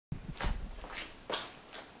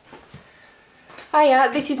Hiya,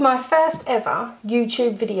 this is my first ever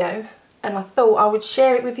YouTube video and I thought I would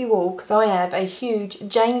share it with you all because I have a huge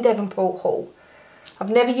Jane Davenport haul. I've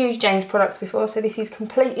never used Jane's products before, so this is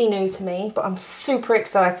completely new to me, but I'm super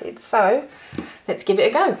excited. So let's give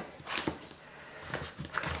it a go.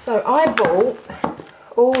 So I bought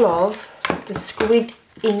all of the squid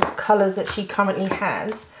ink colours that she currently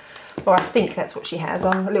has, or I think that's what she has.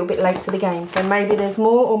 I'm a little bit late to the game, so maybe there's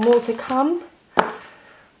more to come,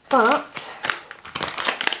 but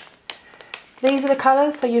these are the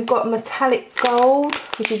colours. So you've got metallic gold,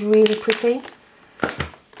 which is really pretty.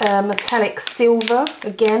 Metallic silver,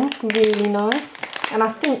 again, really nice. And I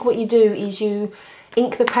think what you do is you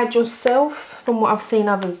ink the pad yourself, from what I've seen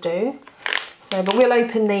others do. So, but we'll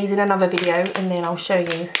open these in another video and then I'll show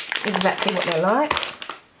you exactly what they're like.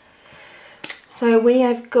 So we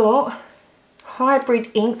have got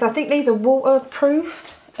hybrid inks. I think these are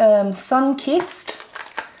waterproof, sun-kissed,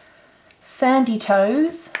 sandy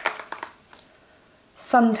toes,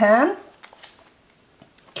 suntan,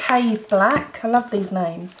 cave black, I love these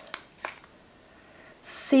names,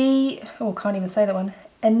 I can't even say that one,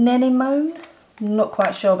 anemone, not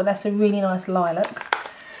quite sure, but that's a really nice lilac.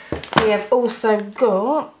 We have also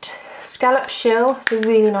got scallop shell, it's a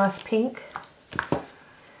really nice pink.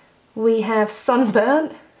 We have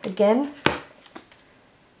sunburnt, again,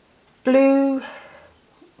 blue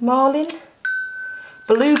marlin,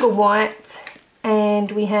 beluga white,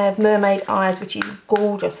 and we have mermaid eyes, which is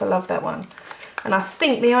gorgeous. I love that one. And I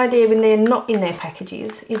think the idea when they're not in their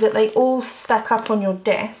packages is that they all stack up on your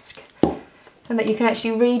desk and that you can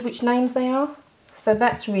actually read which names they are. So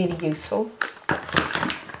that's really useful.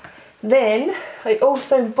 Then I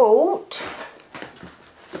also bought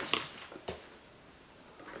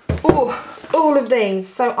all of these.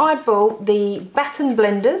 So I bought the baton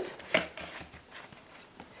blenders.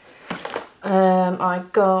 I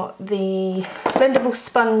got the blendable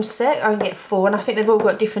sponge set. I can get 4, and I think they've all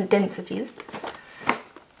got different densities.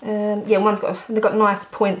 Yeah, they've got nice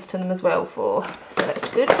points to them as well, so that's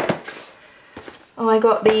good. I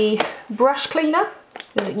got the brush cleaner.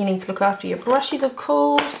 You need to look after your brushes, of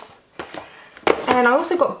course. And I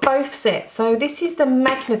also got both sets. So this is the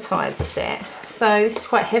magnetised set. So this is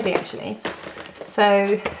quite heavy actually.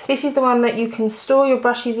 So this is the one that you can store your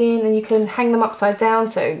brushes in and you can hang them upside down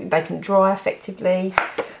so they can dry effectively.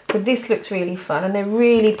 So this looks really fun, and they're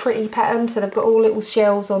really pretty patterned, so they've got all little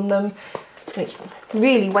shells on them. And it's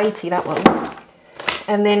really weighty, that one.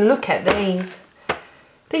 And then look at these.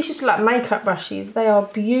 These just look like makeup brushes. They are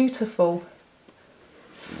beautiful.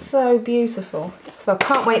 So beautiful. So I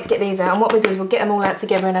can't wait to get these out, and what we'll do is we'll get them all out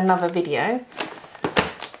together in another video.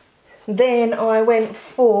 Then I went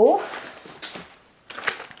for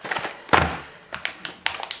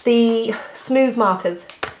the smooth markers.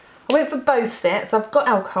 I went for both sets. I've got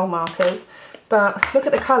alcohol markers, but look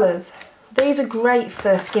at the colours. These are great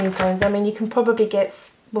for skin tones. I mean, you can probably get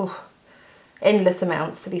endless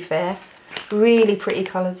amounts, to be fair. Really pretty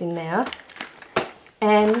colours in there.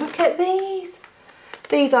 And look at these.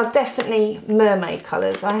 These are definitely mermaid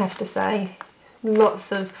colours, I have to say.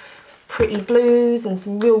 Lots of pretty blues and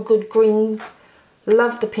some real good green.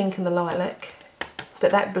 Love the pink and the lilac,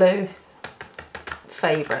 but that blue,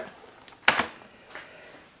 favourite.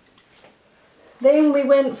 Then we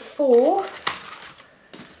went for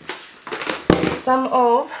some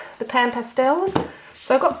of the pan pastels.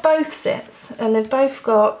 So I got both sets, and they've both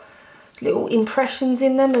got little impressions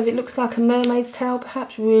in them, and it looks like a mermaid's tail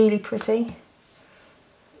perhaps. Really pretty.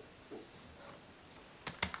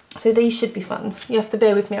 So these should be fun. You have to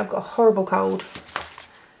bear with me, I've got a horrible cold.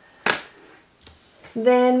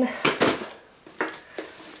 Then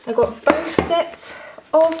I got both sets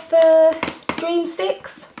of the dream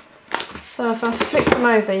sticks. So if I flip them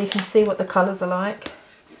over, you can see what the colours are like.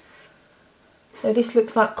 So this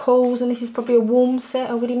looks like corals, and this is probably a warm set,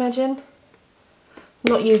 I would imagine.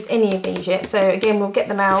 Not used any of these yet, so again we'll get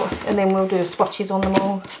them out and then we'll do swatches on them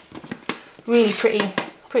all. Really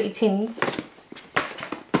pretty tins.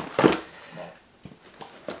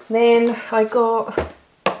 Then I got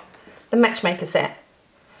the matchmaker set.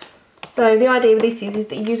 So the idea with this is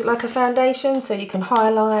that you use it like a foundation, so you can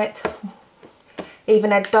highlight,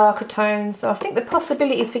 even add darker tones. So I think the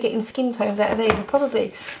possibilities for getting skin tones out of these are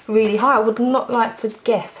probably really high. I would not like to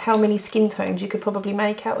guess how many skin tones you could probably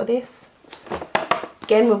make out of this.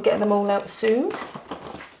 Again, we'll get them all out soon.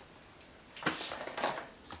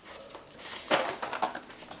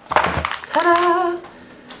 Ta-da!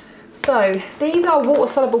 So these are water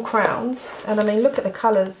soluble crowns, and I mean, look at the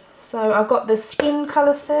colours. So I've got the skin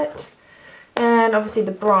colour set and obviously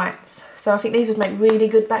the brights. So I think these would make really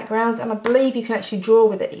good backgrounds, and I believe you can actually draw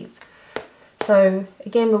with these. So So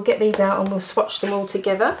again, we'll get these out and we'll swatch them all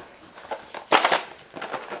together.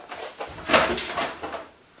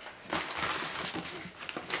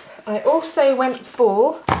 I also went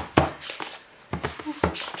for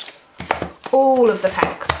all of the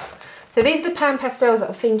packs. So these are the pan pastels that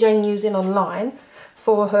I've seen Jane using online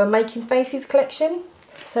for her Making Faces collection.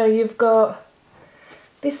 So you've got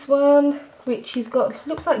this one, which has got,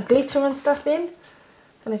 looks like glitter and stuff in.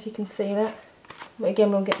 I don't know if you can see that, but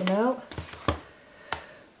again, we'll get them out.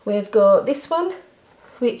 We've got this one,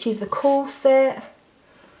 which is the cool set.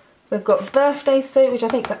 We've got birthday suit, which I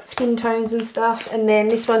think is like skin tones and stuff. And then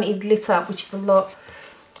this one is lit up, which is a lot,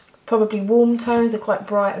 probably warm tones. They're quite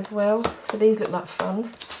bright as well. So these look like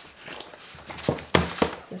fun.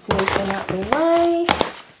 Just move them out of the way.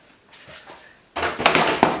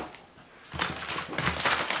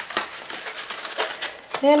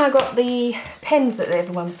 Then I got the pens that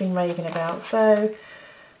everyone's been raving about. So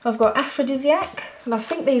I've got Aphrodisiac, and I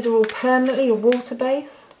think these are all permanently or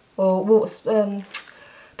water-based, or water,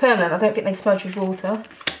 permanent. I don't think they smudge with water.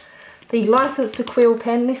 The License to Quill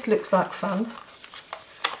pen, this looks like fun.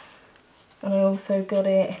 And I also got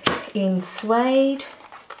it in suede,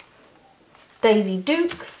 Daisy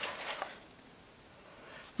Dukes,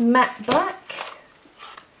 matte black.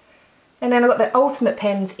 And then I got the Ultimate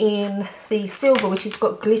pens in the silver, which has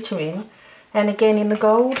got glitter in, and again in the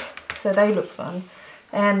gold, so they look fun.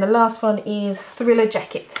 And the last one is Thriller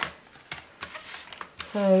Jacket.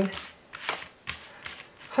 So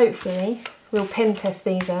hopefully we'll pen test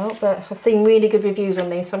these out, but I've seen really good reviews on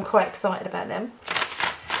these, so I'm quite excited about them.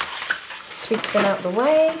 Sweep them out the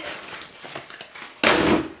way.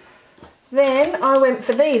 Then I went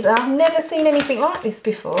for these. I've never seen anything like this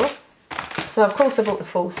before. So of course I bought the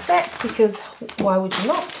full set, because why would you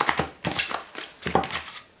not?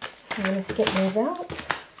 So let's get these out.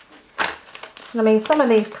 And I mean, some of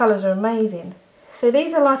these colours are amazing. So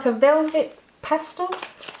these are like a velvet pastel.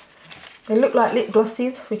 They look like lip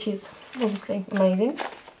glosses, which is obviously amazing.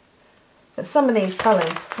 But some of these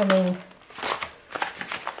colours, I mean,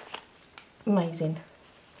 amazing.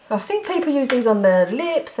 I think people use these on their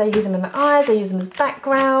lips, they use them in the eyes, they use them as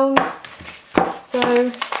backgrounds.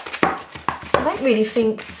 So I don't really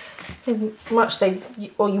think there's much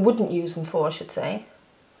or you wouldn't use them for, I should say.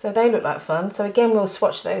 So they look like fun. So again, we'll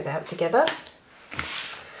swatch those out together.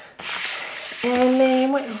 And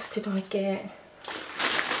then what else did I get?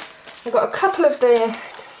 I got a couple of the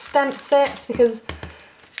stamp sets because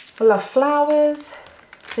I love flowers.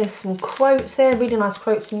 There's some quotes there, really nice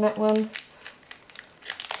quotes in that one.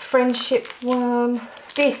 Friendship one.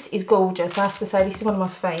 This is gorgeous, I have to say, this is one of my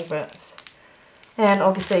favourites. And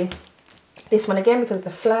obviously this one again because of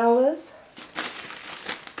the flowers.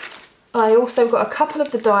 I also got a couple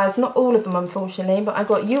of the dies, not all of them unfortunately, but I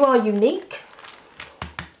got You Are Unique,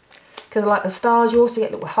 because I like the stars. You also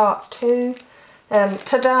get little hearts too.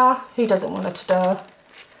 Ta-da, who doesn't want a ta-da?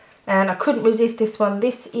 And I couldn't resist this one.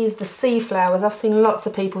 This is the sea flowers. I've seen lots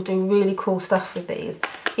of people do really cool stuff with these,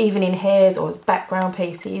 even in hairs or as background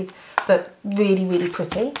pieces, but really, really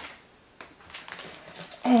pretty.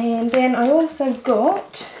 And then I also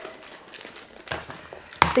got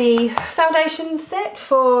the foundation set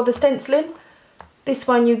for the stenciling. This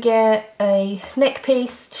one you get a neck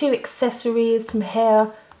piece, 2 accessories, some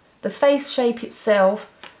hair, the face shape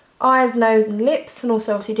itself, eyes, nose and lips, and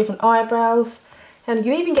also obviously different eyebrows. And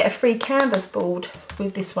you even get a free canvas board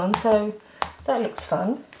with this one, so that looks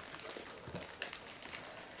fun.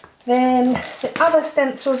 Then the other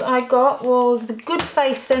stencils I got was the Good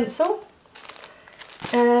Face stencil,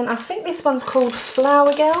 and I think this one's called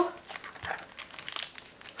Flower Girl.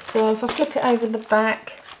 So if I flip it over the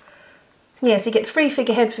back, yeah, so you get 3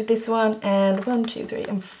 figureheads with this one, and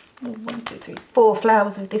 4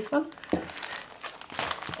 flowers with this one.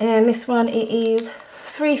 And this one, it is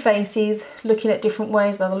 3 faces looking at different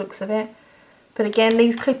ways by the looks of it. But again,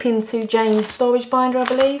 these clip into Jane's storage binder, I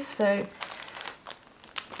believe, so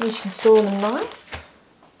you can store them nice.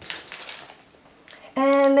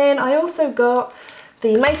 And then I also got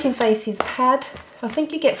the Making Faces pad. I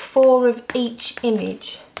think you get 4 of each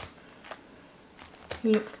image.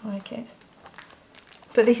 It looks like it.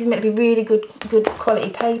 But this is meant to be really good quality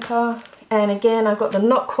paper. And again, I've got the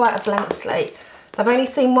Not Quite a Blank Slate. I've only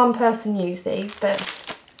seen one person use these, but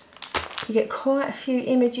you get quite a few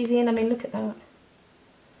images in. I mean, look at that.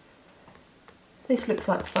 This looks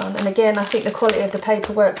like fun. And again, I think the quality of the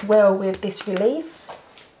paper works well with this release.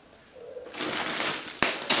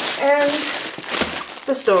 And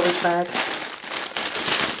the storage bag.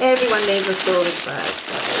 Everyone needs a storage bag,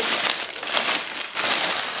 so.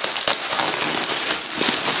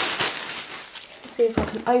 Let's see if I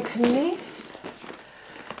can open this.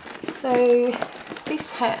 So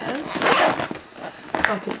this has, if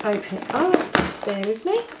I can open it up, bear with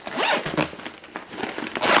me.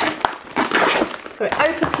 So it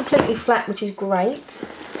opens completely flat, which is great.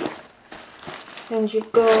 And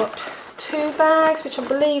you've got 2 bags, which I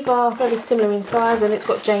believe are very similar in size, and it's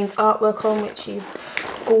got Jane's artwork on, which is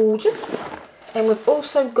gorgeous. And we've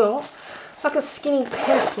also got like a skinny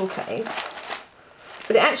pencil case,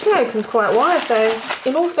 but it actually opens quite wide, so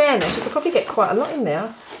in all fairness you could probably get quite a lot in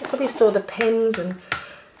there. You probably store the pens and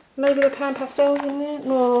maybe the pan pastels in there,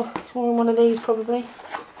 or in one of these probably.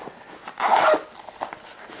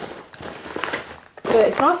 But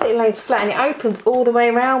it's nice that it lays flat and it opens all the way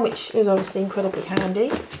around, which is obviously incredibly handy.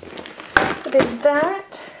 But there's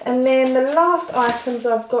that, and then the last items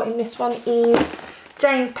I've got in this one is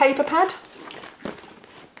Jane's paper pad.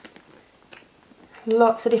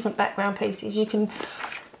 Lots of different background pieces. You can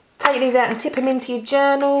take these out and tip them into your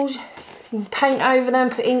journals. You can paint over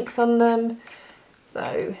them, put inks on them.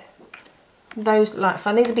 So those look like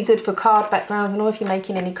fun. These would be good for card backgrounds, and or if you're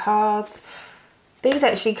making any cards. These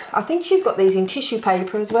actually, I think she's got these in tissue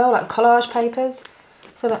paper as well, like collage papers.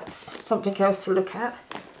 So that's something else to look at.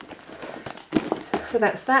 So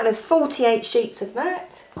that's that. There's 48 sheets of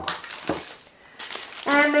that.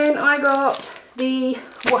 And then I got the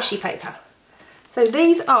washi paper. So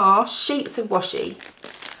these are sheets of washi.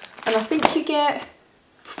 And I think you get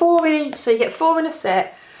 4 in each, so you get 4 in a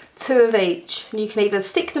set, 2 of each. And you can either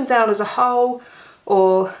stick them down as a whole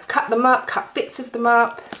or cut them up, cut bits of them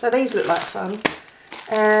up. So these look like fun.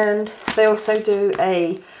 And they also do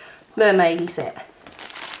a mermaidy set.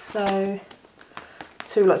 So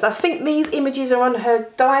 2 lots. I think these images are on her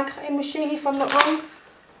die cutting machine if I'm not wrong.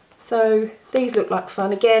 So these look like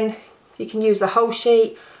fun. Again, you can use the whole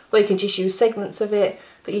sheet or you can just use segments of it,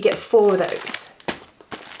 but you get 4 of those.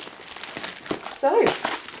 So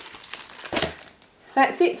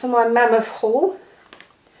that's it for my mammoth haul.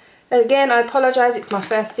 And again, I apologise, it's my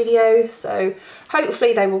first video, so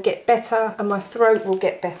hopefully they will get better and my throat will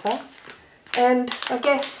get better. And I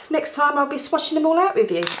guess next time I'll be swatching them all out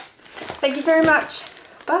with you. Thank you very much.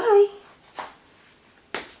 Bye.